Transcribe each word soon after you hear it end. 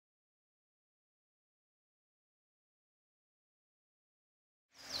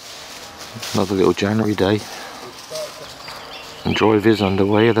Another little January day. And drive is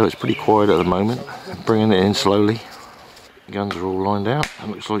underway, although it's pretty quiet at the moment. Bringing it in slowly. Guns are all lined out. It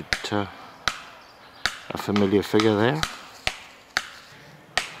looks like a familiar figure there.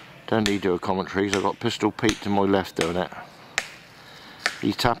 Don't need to do a commentary because I've got Pistol Pete to my left doing it.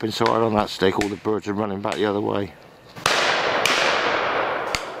 He's tapping so hard on that stick, all the birds are running back the other way.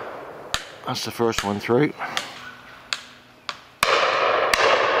 That's the first one through.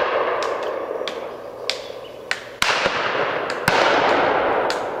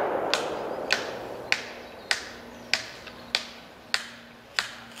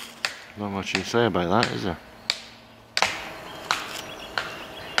 Not much you can say about that, is there?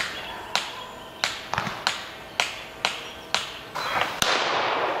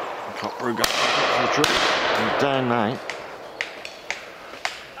 Copper got the tree. He's down now.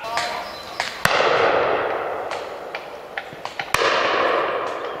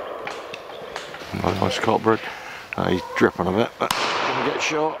 Nice copper. He's dripping a bit, but didn't get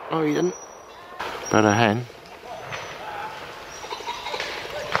shot. No, he didn't. Better hen.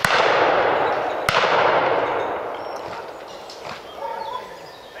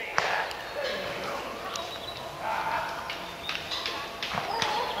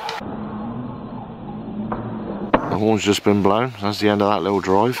 The horn's just been blown. That's the end of that little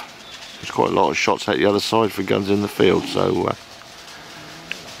drive. There's quite a lot of shots out the other side for guns in the field, so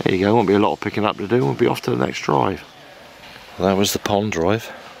there you go. Won't be a lot of picking up to do. We'll be off to the next drive. Well, that was the pond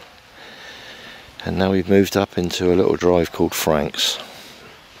drive, and now we've moved up into a little drive called Frank's,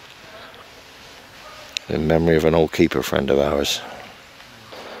 in memory of an old keeper friend of ours.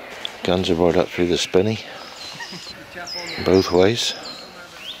 Guns are right up through the spinney, both ways.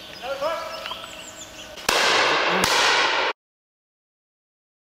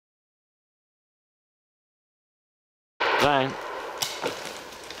 Down.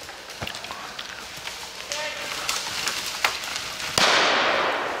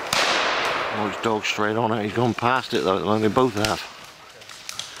 Oh, his dog's straight on it. He's gone past it though, like they both have.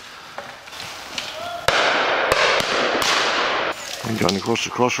 And going across the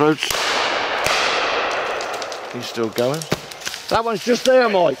crossroads. He's still going. That one's just there,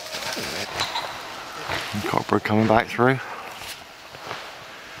 Mike. And copper coming back through.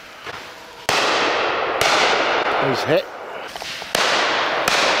 He's hit.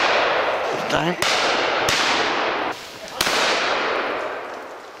 He's down.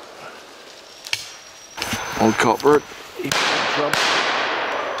 Old copper, he's in trouble.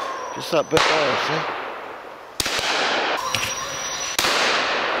 Just that bit there, see?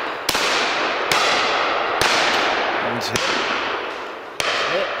 He's hit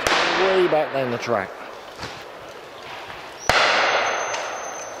way back down the track.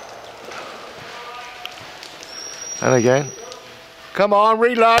 And again. Come on,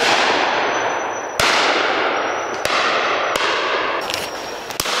 reload!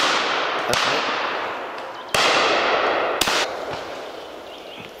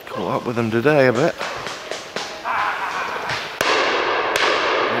 Caught up with them today a bit.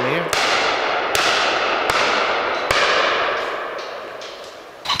 In here.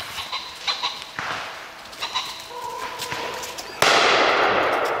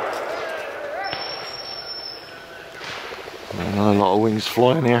 Another lot of wings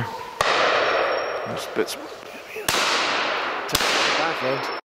flying here. This bit's back end.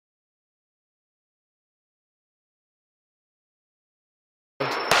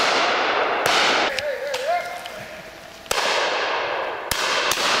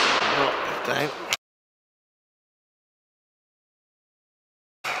 Down.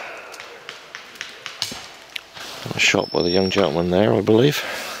 A shot by the young gentleman there, I believe.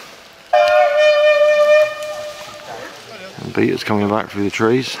 And Peter's coming back through the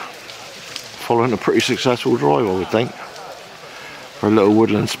trees, following a pretty successful drive, I would think, for a little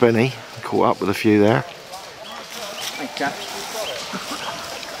woodland spinney. Caught up with a few there. Thanks, Jack.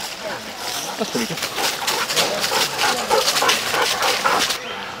 That's pretty good.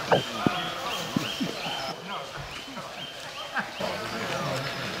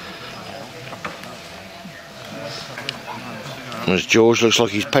 As George looks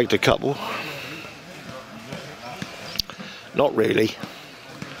like he's pegged a couple. Not really.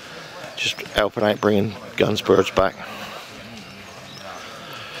 Just helping out bringing guns birds back.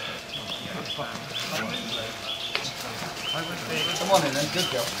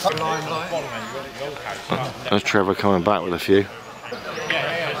 There's Trevor coming back with a few.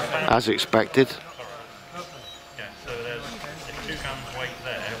 As expected.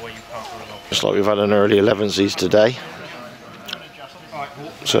 Looks like we've had an early 11s today.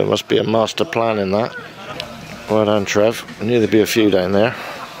 So there must be a master plan in that. Well done, Trev. I knew there'd be a few down there.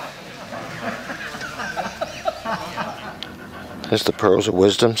 There's the pearls of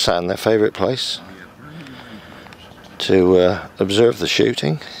wisdom sat in their favourite place to observe the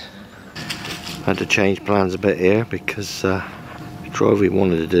shooting. Had to change plans a bit here because the drive we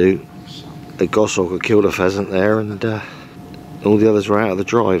wanted to do, the goshawk had killed a pheasant there, and all the others were out of the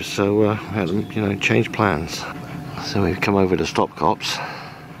drive, so we had to, you know, change plans. So we've come over to Stop Cops,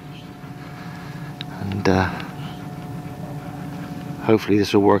 and hopefully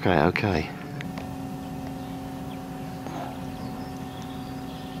this will work out okay.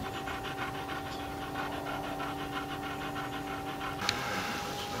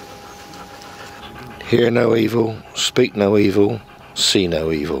 Hear no evil, speak no evil, see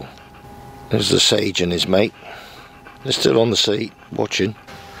no evil. There's the sage and his mate. They're still on the seat, watching.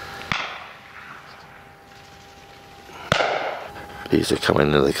 These are coming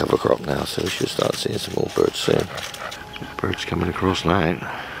into the cover crop now, so we should start seeing some more birds soon. Birds coming across now.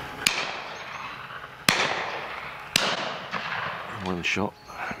 One shot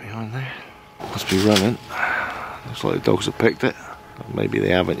behind there. Must be running. Looks like the dogs have picked it. Or maybe they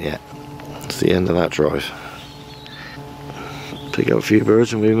haven't yet. It's the end of that drive. Pick up a few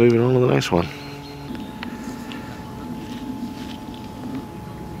birds and we'll be moving on to the next one.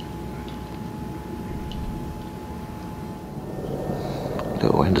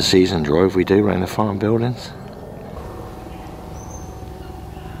 Little end of season drive we do around the farm buildings.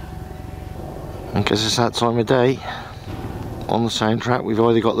 And because it's that time of day, on the soundtrack we've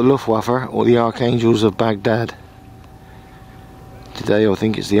either got the Luftwaffe or the Archangels of Baghdad. Today I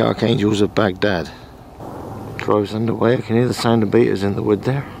think it's the Archangels of Baghdad. Drive's underway. I can hear the sound of beaters in the wood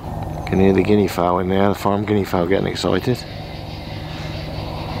there. I can hear the guinea fowl in there, the farm guinea fowl getting excited.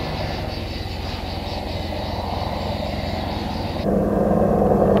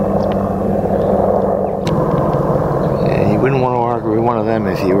 Yeah, you wouldn't want to argue with one of them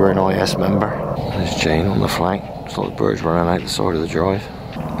if you were an IS member. There's Jane on the flank. It's like the birds running out the side of the drive.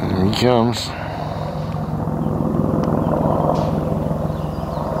 Here he comes.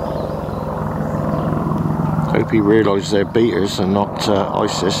 Hope he realises they're beaters and not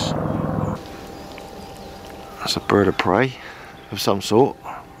ISIS. That's a bird of prey of some sort.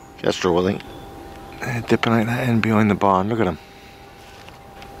 Kestrel, I think. They're dipping out that end behind the barn. Look at them.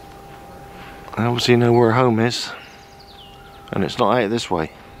 They obviously know where home is, and it's not out this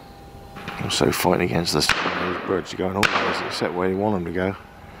way. Also fighting against the sun. Those birds are going all ways except where you want them to go.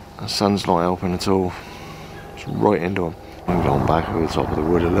 The sun's not helping at all. It's right into them. I'm going back over the top of the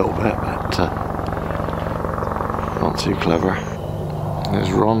wood a little bit, but not too clever.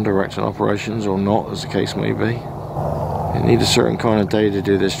 There's Ron directing operations, or not, as the case may be. You need a certain kind of day to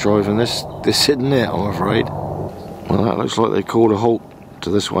do this drive, and this isn't it, I'm afraid. Well, that looks like they called a halt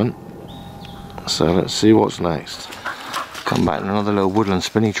to this one. So let's see what's next. Come back to another little woodland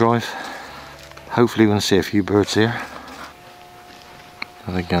spinny drive. Hopefully we're going to see a few birds here.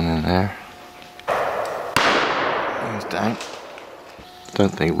 Another gun in there. He's down.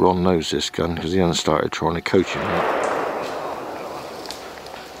 Don't think Ron knows this gun because he hasn't started trying to coach him yet.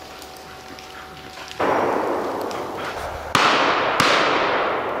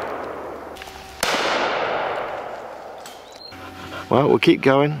 Well, we'll keep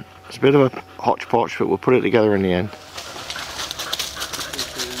going. It's a bit of a hodgepodge, but we'll put it together in the end.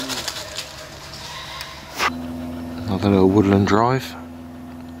 Another little woodland drive.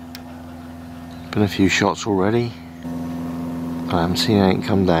 Been a few shots already. I haven't seen anything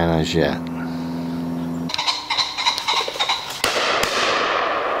come down as yet.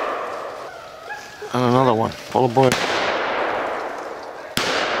 And another one, followed by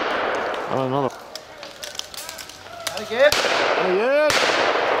and another. Again. Yeah.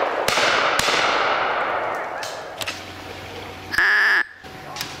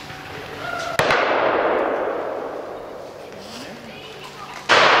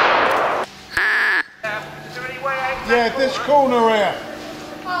 Yeah, this corner here.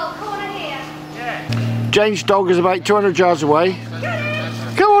 Oh, corner here. Yeah. Jane's dog is about 200 yards away.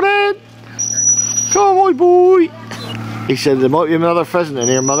 Come on in. Come on, my boy. He said there might be another pheasant in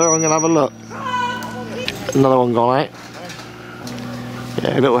here, mother. I'm going to have a look. Another one gone out.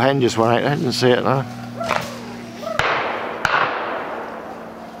 Yeah, a little hen just went out. I didn't see it now.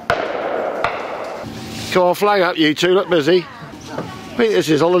 Come on, flag up, you two. Look busy. I think this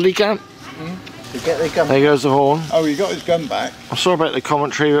is holiday camp. Get their gun. There goes the horn. Oh, he got his gun back. I'm sorry about the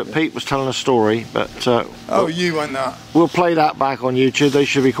commentary, but Pete was telling a story. But Oh, you want that? we'll play that back on YouTube. They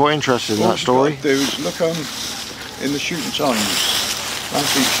should be quite interested in that story. What you gotta do is look on in the shooting times.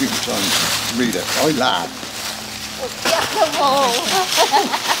 Last week's shooting times. Read it. I laugh.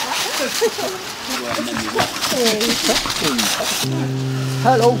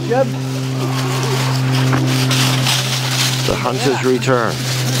 Hello, Jim. The hunter's return.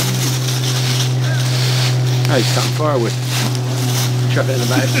 Hey, come forward. Chuck it in the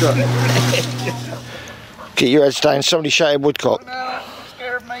back truck. Get your heads down. Somebody shouted woodcock. No,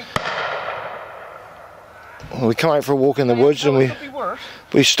 scared me. Well, we come out for a walk in the woods and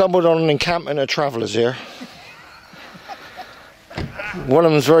we stumbled on an encampment of travellers here. One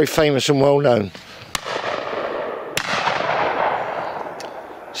of them's very famous and well known.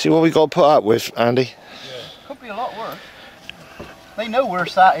 See what we got to put up with, Andy? Yeah. Could be a lot worse. They know we're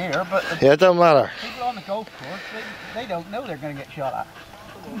sat here, but Yeah, it don't matter. people on the golf course, they don't know they're going to get shot at.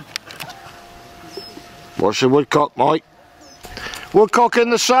 Watch the woodcock, Mike. Woodcock in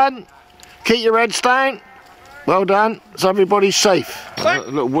the sun. Keep your heads down. Well done. So everybody's safe.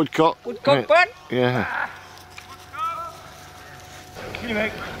 Little woodcock. Woodcock, bud? Yeah.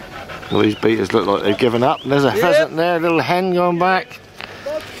 Well, these beaters look like they've given up. There's a pheasant there, a little hen going back.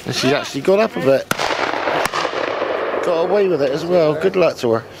 And she's actually got up a bit. Got away with it as well. Good luck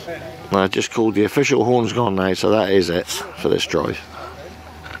to her. Well, I just called the official horn's gone now, so that is it for this drive.